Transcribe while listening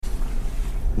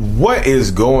What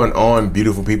is going on,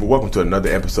 beautiful people? Welcome to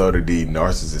another episode of the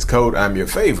Narcissist Code. I'm your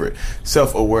favorite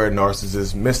self-aware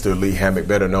narcissist, Mr. Lee Hammock,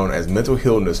 better known as Mental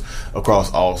Healness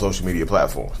across all social media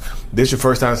platforms. This is your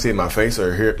first time seeing my face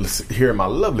or hearing my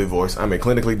lovely voice. I'm a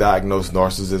clinically diagnosed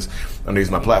narcissist. I'm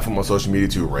using my platform on social media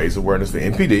to raise awareness for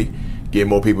NPD, get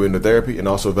more people into therapy, and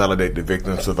also validate the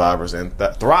victims, survivors, and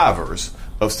thrivers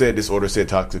of said disorder, said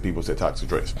toxic people, said toxic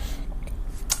traits.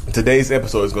 Today's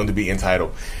episode is going to be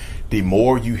entitled, the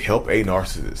more you help a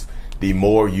narcissist, the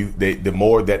more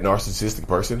that narcissistic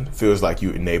person feels like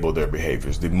you enable their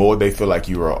behaviors, the more they feel like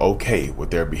you are okay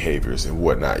with their behaviors and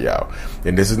whatnot, y'all.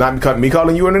 And this is not me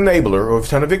calling you an enabler or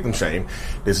trying to victim shame.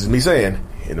 This is me saying,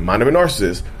 in the mind of a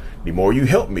narcissist, the more you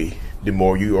help me, the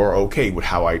more you are okay with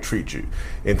how I treat you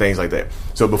and things like that.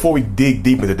 So before we dig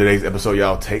deep into today's episode,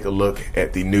 y'all, take a look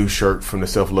at the new shirt from the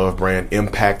self-love brand,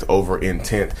 Impact Over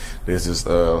Intent. This is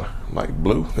light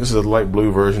blue. This is a light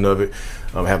blue version of it.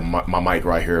 I have my mic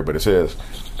right here, but it says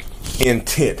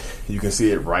Intent. You can see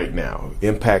it right now.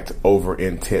 Impact Over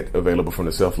Intent, available from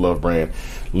the self-love brand.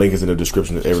 Link is in the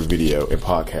description of every video and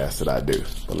podcast that I do.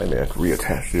 But let me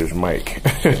reattach this mic.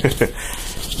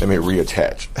 Let me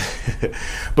reattach.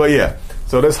 But yeah,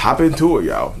 so let's hop into it,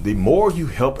 y'all. The more you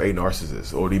help a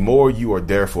narcissist, or the more you are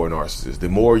there for a narcissist, the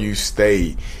more you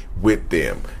stay with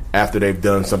them after they've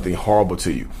done something horrible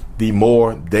to you, the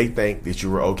more they think that you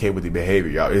were okay with the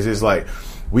behavior, y'all. It's just like,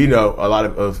 we know, a lot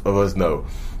of us know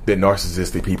that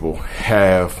narcissistic people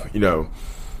have, a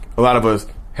lot of us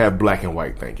have black and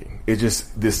white thinking. It's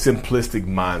just this simplistic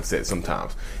mindset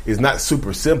sometimes. It's not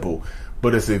super simple,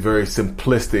 but it's a very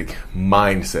simplistic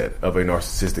mindset of a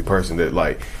narcissistic person that,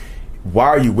 like, why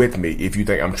are you with me if you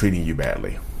think I'm treating you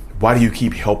badly? Why do you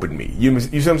keep helping me? You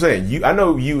see what I'm saying? I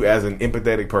know you as an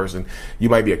empathetic person. You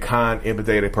might be a kind,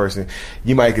 empathetic person.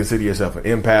 You might consider yourself an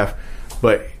empath.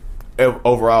 But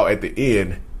overall, at the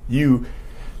end,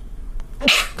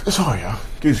 sorry, y'all.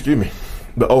 Excuse me.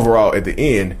 But overall, at the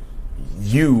end,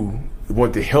 you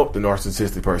want to help the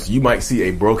narcissistic person. You might see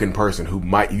a broken person who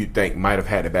you think might have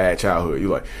had a bad childhood. You're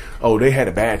like, oh, they had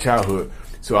a bad childhood,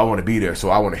 so I want to be there, so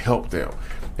I want to help them,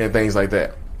 and things like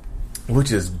that,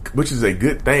 which is a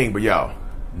good thing. But y'all,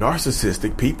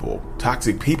 narcissistic people,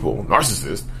 toxic people,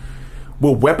 narcissists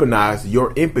will weaponize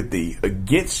your empathy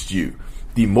against you.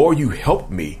 The more you help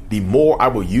me, the more I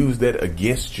will use that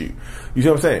against you. You see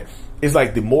what I'm saying? It's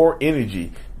like the more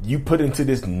energy you put into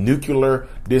this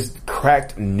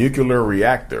cracked nuclear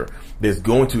reactor that's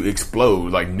going to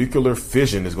explode, like nuclear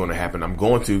fission is going to happen. I'm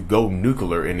going to go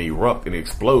nuclear and erupt and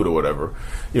explode or whatever.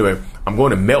 I'm going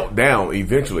to melt down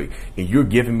eventually, and you're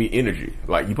giving me energy.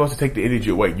 Like, you're supposed to take the energy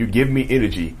away. You're giving me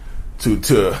energy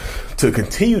to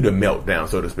continue to melt down,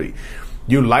 so to speak.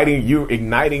 You're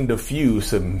igniting the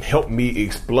fuse to help me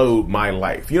explode my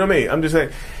life. You know what I mean? I'm just saying,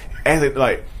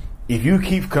 if you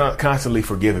keep constantly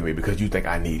forgiving me because you think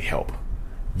I need help,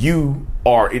 you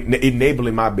are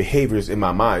enabling my behaviors in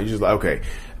my mind. You're just like, okay,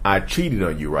 I cheated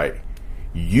on you, right?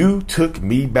 You took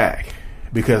me back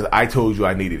because I told you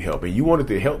I needed help, and you wanted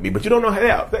to help me, but you don't know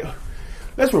how.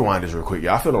 Let's rewind this real quick,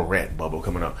 y'all. I feel a rant bubble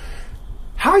coming up.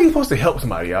 How are you supposed to help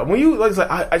somebody, y'all? When you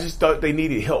I just thought they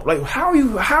needed help. Like, how are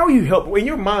you helping? In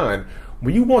your mind,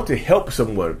 when you want to help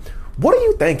someone, what are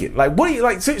you thinking? Like, what are you,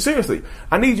 like, seriously,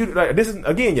 I need you to, like, this is,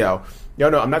 again, y'all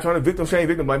know, I'm not trying to victim shame,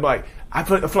 like, I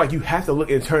feel like you have to look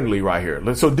internally right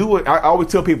here. So do it. I always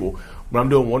tell people when I'm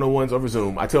doing one-on-ones over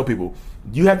Zoom, I tell people,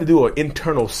 you have to do an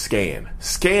internal scan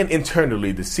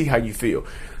internally to see how you feel.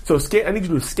 So I need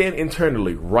you to scan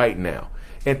internally right now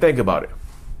and think about it.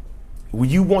 When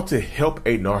you want to help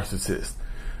a narcissist,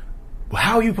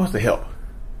 how are you supposed to help?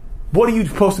 What are you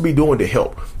supposed to be doing to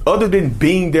help? Other than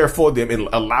being there for them and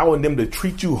allowing them to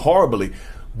treat you horribly,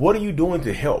 what are you doing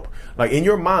to help? Like, in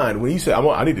your mind, when you say,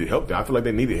 I need to help them, I feel like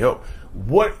they needed help.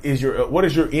 What is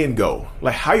your end goal?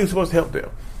 Like, how are you supposed to help them?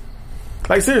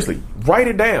 Like, seriously, write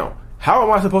it down. How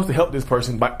am I supposed to help this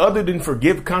person by other than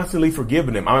constantly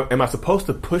forgiving them? Am I supposed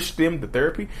to push them to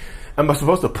therapy? Am I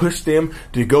supposed to push them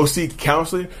to go seek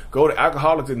counseling, go to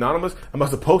Alcoholics Anonymous? Am I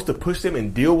supposed to push them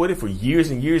and deal with it for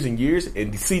years and years and years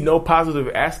and see no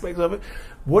positive aspects of it?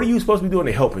 What are you supposed to be doing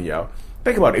to helping, y'all?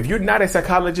 Think about it. If you're not a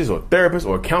psychologist or therapist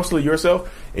or a counselor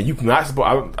yourself, and you're not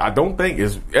supposed, I don't think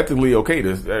it's ethically okay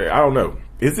to, I don't know.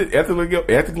 Is it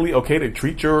ethically okay to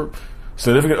treat your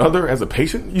significant other as a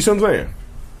patient? You see what I'm saying?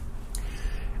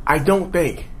 I don't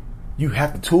think you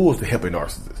have the tools to help a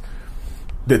narcissist,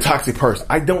 the toxic person.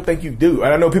 I don't think you do.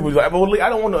 And I know people are like, well, I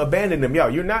don't want to abandon them. Y'all,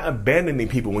 you're not abandoning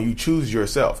people when you choose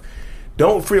yourself.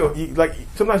 Don't feel like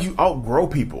sometimes you outgrow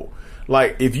people.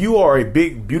 Like, if you are a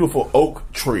big, beautiful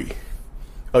oak tree,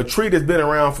 A tree that's been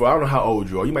around for, I don't know how old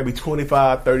you are. You might be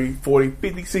 25, 30, 40,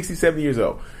 50, 60, 70 years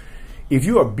old. If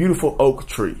you're a beautiful oak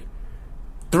tree,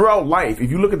 throughout life,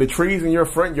 if you look at the trees in your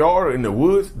front yard or in the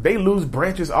woods, they lose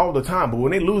branches all the time. But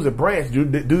when they lose a branch, do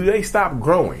they stop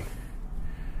growing?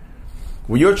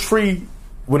 When a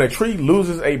tree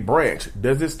loses a branch,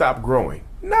 does it stop growing?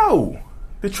 No.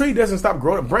 The tree doesn't stop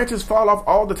growing. Branches fall off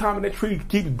all the time, and that tree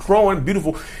keeps growing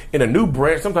beautiful, and a new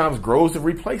branch sometimes grows to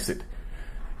replace it.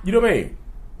 You know what I mean?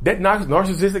 That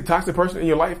narcissistic, toxic person in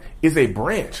your life is a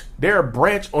branch. They're a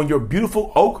branch on your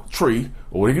beautiful oak tree.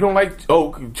 Or if you don't like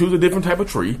oak, choose a different type of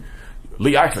tree.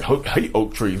 Lee, I hate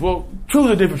oak trees. Well,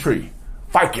 choose a different tree.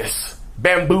 Ficus,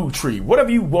 bamboo tree, whatever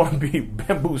you want to be,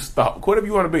 bamboo stalk, whatever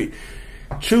you want to be.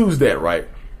 Choose that, right?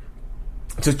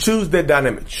 To choose that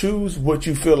dynamic, choose what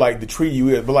you feel like the tree you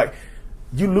is. But like,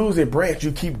 you lose a branch,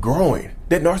 you keep growing.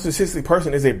 That narcissistic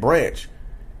person is a branch.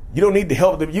 You don't need to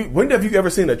help them. When have you ever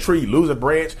seen a tree lose a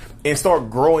branch and start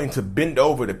growing to bend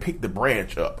over to pick the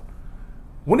branch up?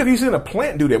 When have you seen a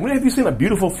plant do that? When have you seen a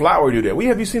beautiful flower do that? When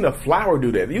have you seen a flower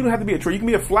do that? You don't have to be a tree. You can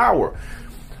be a flower.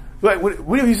 Like,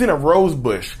 when have you seen a rose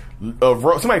bush?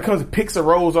 Somebody comes and picks a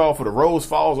rose off, or the rose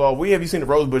falls off. When have you seen the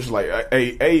rose bushes like,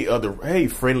 hey,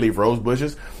 friendly rose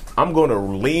bushes, I'm going to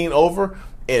lean over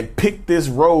and pick this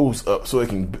rose up so it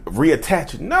can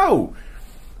reattach it. No.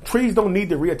 Trees don't need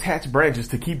to reattach branches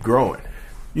to keep growing.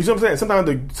 You see what I'm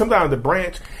saying? Sometimes the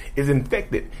branch is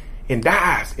infected and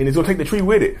dies, and it's going to take the tree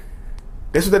with it.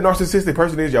 That's what that narcissistic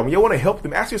person is, y'all. When you want to help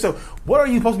them, ask yourself, what are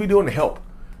you supposed to be doing to help?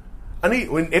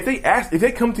 If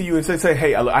they come to you and say,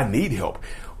 hey, I need help.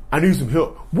 I need some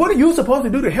help. What are you supposed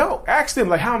to do to help? Ask them,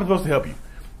 like, how am I supposed to help you?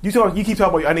 You keep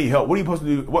talking about, I need help. What are you supposed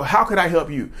to do? Well, how can I help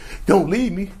you? Don't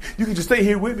leave me. You can just stay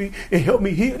here with me and help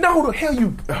me here. No, the hell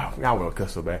you. Oh, I want to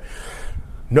cuss so bad.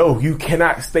 No, you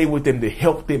cannot stay with them to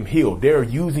help them heal. They're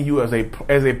using you as a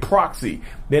proxy.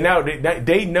 They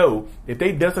know if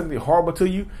they do something horrible to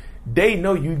you, they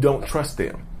know you don't trust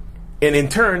them. And in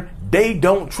turn, they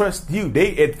don't trust you.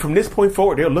 From this point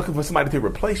forward, they're looking for somebody to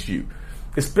replace you,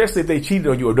 especially if they cheated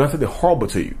on you or done something horrible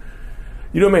to you.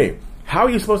 You know what I mean? How are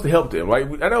you supposed to help them?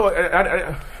 Right?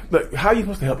 Look, how are you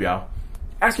supposed to help, y'all?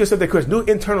 Ask yourself that question. Do an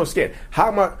internal scan. How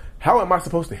am I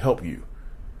supposed to help you?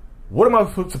 What am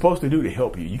I supposed to do to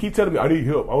help you? You keep telling me, I need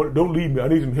help. Don't leave me. I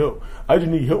need some help. I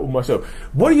just need help with myself.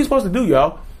 What are you supposed to do,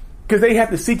 y'all? Because they have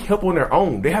to seek help on their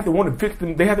own. They have to want to fix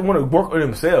them. They have to want to work on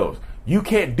themselves. You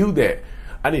can't do that.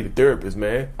 I need a therapist,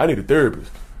 man. I need a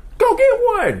therapist. Go get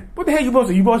one. What the hell you supposed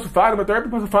to? You supposed to find them a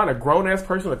therapist? You supposed to find a grown ass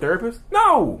person a therapist?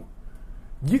 No.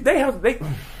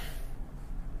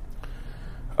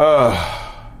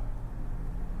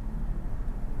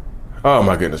 Oh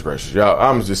my goodness gracious, y'all!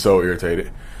 I'm just so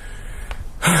irritated.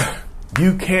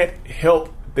 You can't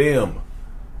help them.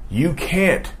 You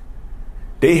can't.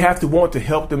 They have to want to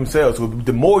help themselves. So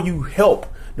the more you help,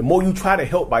 the more you try to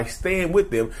help by staying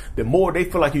with them, the more they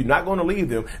feel like you're not going to leave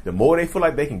them, the more they feel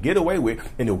like they can get away with,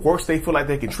 and the worse they feel like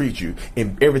they can treat you,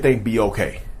 and everything be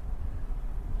okay.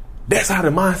 That's how the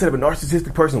mindset of a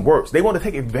narcissistic person works. They want to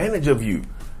take advantage of you.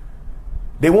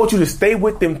 They want you to stay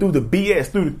with them through the BS,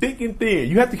 through the thick and thin.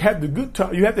 You have to have the good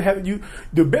time. You have to have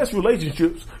the best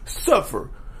relationships suffer.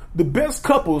 The best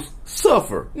couples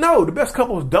suffer. No, the best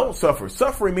couples don't suffer.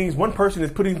 Suffering means one person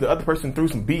is putting the other person through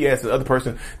some BS and the other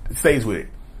person stays with it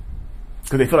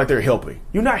because they feel like they're helping.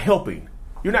 You're not helping.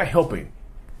 You're not helping.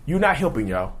 You're not helping,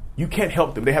 y'all. You can't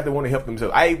help them. They have to want to help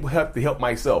themselves. I have to help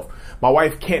myself. My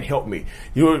wife can't help me.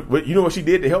 You know what she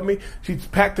did to help me? She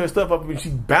packed her stuff up and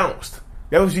she bounced.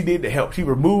 That's what she did to help. She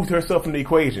removed herself from the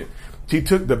equation. She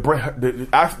took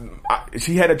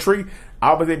she had a tree.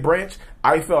 I was a branch.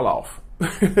 I fell off.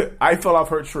 I fell off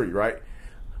her tree, right?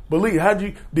 But Lee,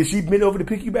 did she bend over to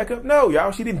pick you back up? No,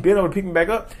 y'all. She didn't bend over to pick me back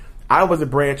up. I was a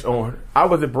branch on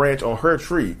her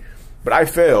tree, but I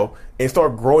fell and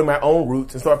started growing my own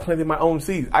roots and started planting my own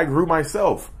seeds. I grew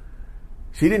myself.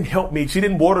 She didn't help me. She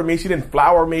didn't water me. She didn't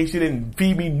flower me. She didn't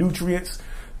feed me nutrients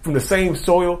from the same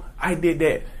soil. I did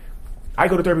that. I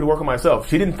go to therapy to work on myself.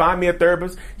 She didn't find me a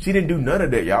therapist. She didn't do none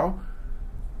of that, y'all.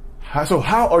 So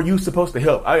how are you supposed to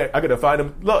help? I gotta find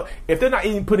them. Look, if they're not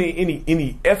even putting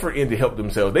any effort in to help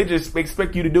themselves, they just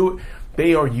expect you to do it.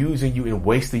 They are using you and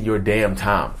wasting your damn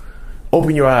time.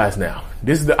 Open your eyes now.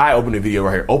 This is the eye-opening video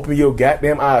right here. Open your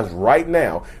goddamn eyes right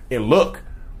now and look.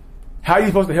 How are you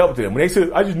supposed to help them? When they say,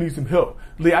 I just need some help.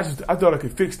 Lee, I thought I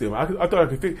could fix them. I thought I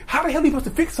could fix. How the hell are you supposed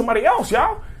to fix somebody else,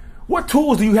 y'all? What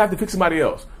tools do you have to fix somebody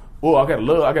else? Oh, I got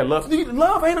love.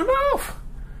 Love ain't enough.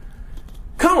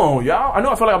 Come on, y'all. I know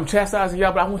I feel like I'm chastising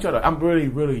y'all, but I want y'all to, I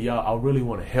really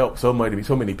want to help so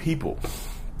many people.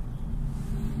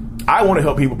 I want to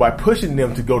help people by pushing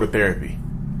them to go to therapy.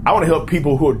 I want to help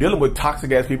people who are dealing with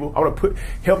toxic ass people. I want to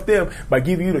help them by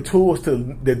giving you the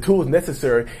tools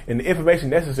necessary and the information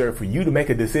necessary for you to make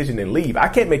a decision and leave. I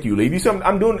can't make you leave. You see,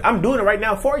 I'm doing it right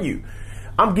now for you.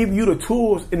 I'm giving you the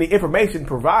tools and the information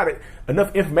provided,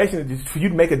 enough information for you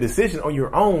to make a decision on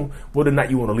your own whether or not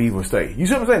you want to leave or stay. You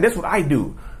see what I'm saying? That's what I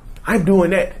do. I'm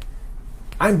doing that.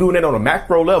 I'm doing that on a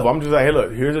macro level. I'm just like, hey,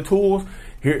 look, here's the tools.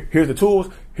 Here's the tools.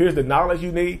 Here's the knowledge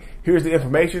you need. Here's the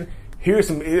information. Here's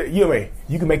some,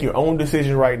 you can make your own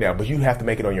decision right now, but you have to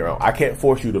make it on your own. I can't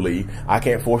force you to leave. I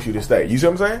can't force you to stay. You see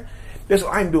what I'm saying? That's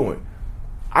what I'm doing.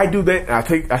 I do that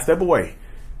and I step away.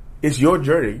 It's your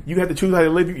journey. You have to choose how to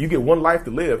live. You get one life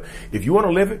to live. If you want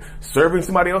to live it, serving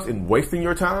somebody else and wasting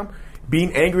your time,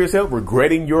 being angry as hell,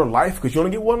 regretting your life, because you only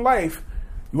get one life.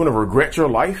 You want to regret your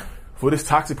life for this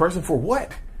toxic person? For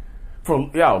what?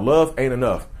 For, love ain't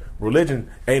enough.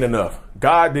 Religion ain't enough.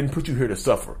 God didn't put you here to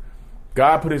suffer.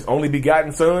 God put his only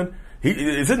begotten son.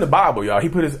 It's in the Bible, y'all. He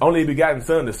put his only begotten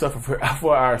son to suffer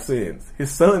for our sins. His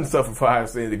son suffered for our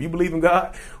sins. If you believe in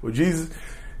God or Jesus,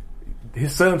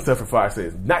 his son suffered for our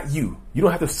sins, not you. You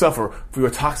don't have to suffer for your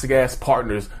toxic ass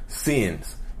partner's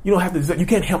sins. You don't have to. You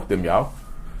can't help them, y'all.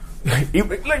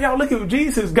 Y'all look at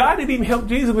Jesus. God didn't even help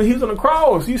Jesus when he was on the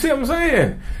cross. You see what I'm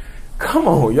saying? Come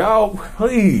on, y'all.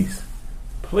 Please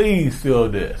feel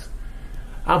this.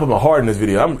 I put my heart in this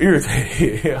video. I'm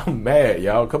irritated. I'm mad,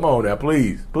 y'all. Come on now,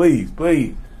 please.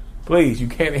 You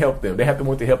can't help them. They have to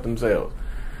want to help themselves.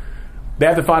 They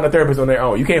have to find a therapist on their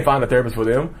own. You can't find a therapist for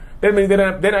them. That means they're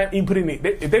not even putting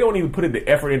if they don't even put in the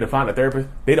effort in to find a therapist,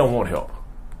 they don't want help.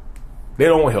 They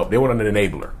don't want help. They want an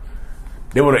enabler.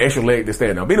 They want an extra leg to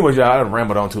stand on. But anyways, y'all, I done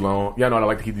rambled on too long. Y'all know I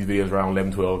like to keep these videos around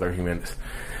 11, 12, 13 minutes.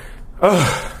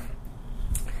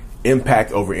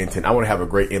 Impact over intent. I want to have a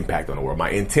great impact on the world. My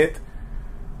intent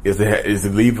is to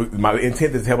leave. My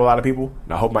intent is to help a lot of people,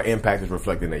 and I hope my impact is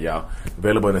reflecting that, y'all.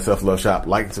 Available in the self-love shop.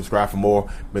 Like and subscribe for more.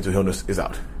 Mental Illness is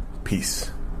out.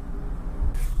 Peace.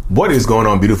 What is going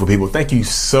on, beautiful people? Thank you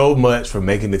so much for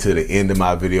making it to the end of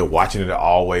my video, watching it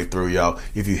all the way through, y'all.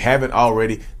 If you haven't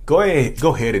already, go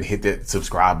ahead and hit that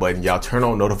subscribe button, y'all. Turn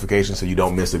on notifications so you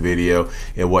don't miss a video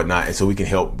and whatnot, and so we can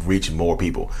help reach more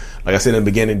people. Like I said in the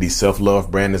beginning, the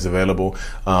self-love brand is available.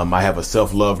 I have a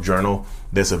self-love journal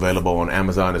that's available on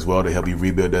Amazon as well to help you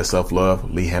rebuild that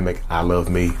self-love. Lee Hammock, I Love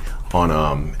Me,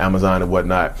 on Amazon and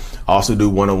whatnot. I also do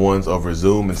one-on-ones over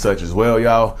Zoom and such as well,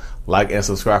 y'all. Like and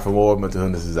subscribe for more. Mental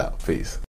Illness is out. Peace.